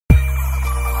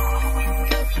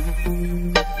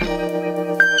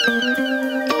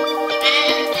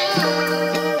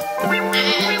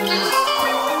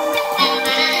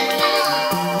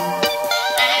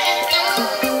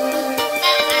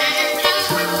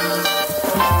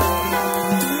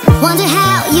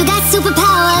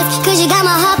superpowers, cause you got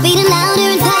my heart beating louder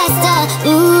and faster.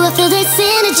 Ooh, I feel this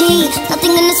energy,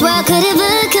 nothing in this world could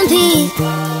ever compete.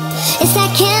 It's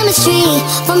that chemistry,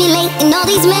 formulating all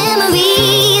these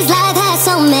memories. Life has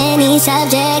so many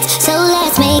subjects, so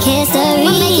let's make history.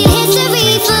 We're making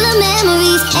history full of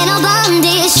memories, and our bond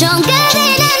is stronger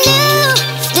than I knew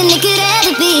than it could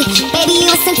ever be. Baby,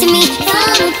 you were sent to me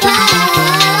from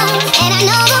above, and I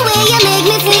know the way you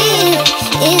make me feel,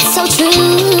 it's so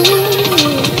true.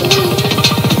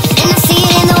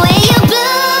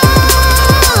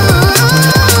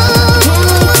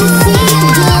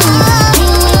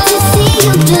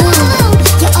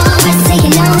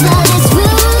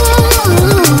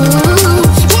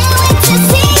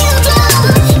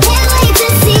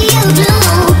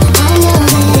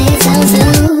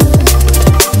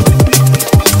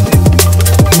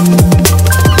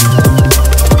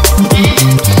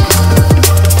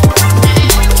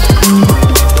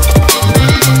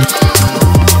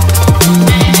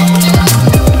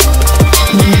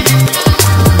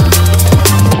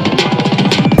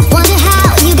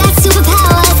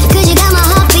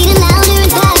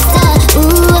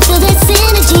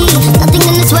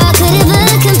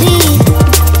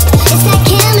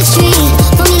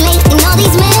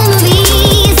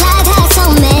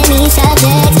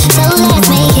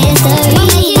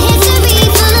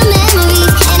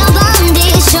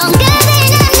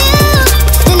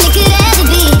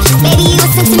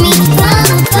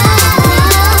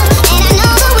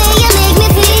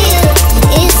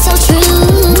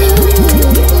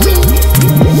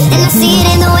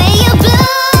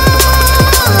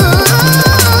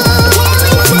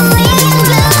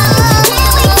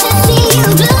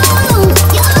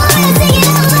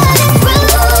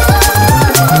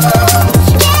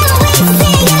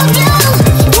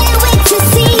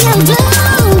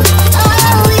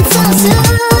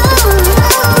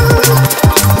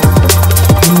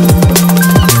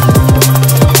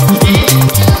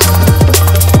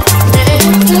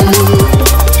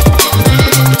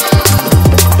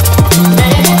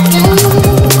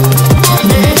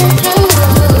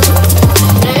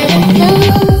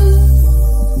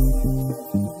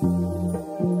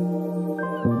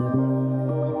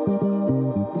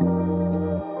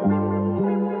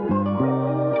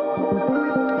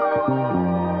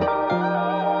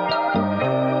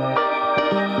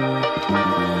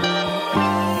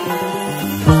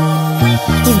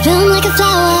 You bloom like a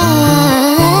flower,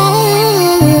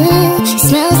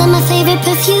 smells like my favorite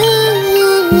perfume.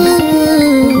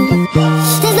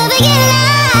 There's nothing in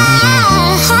life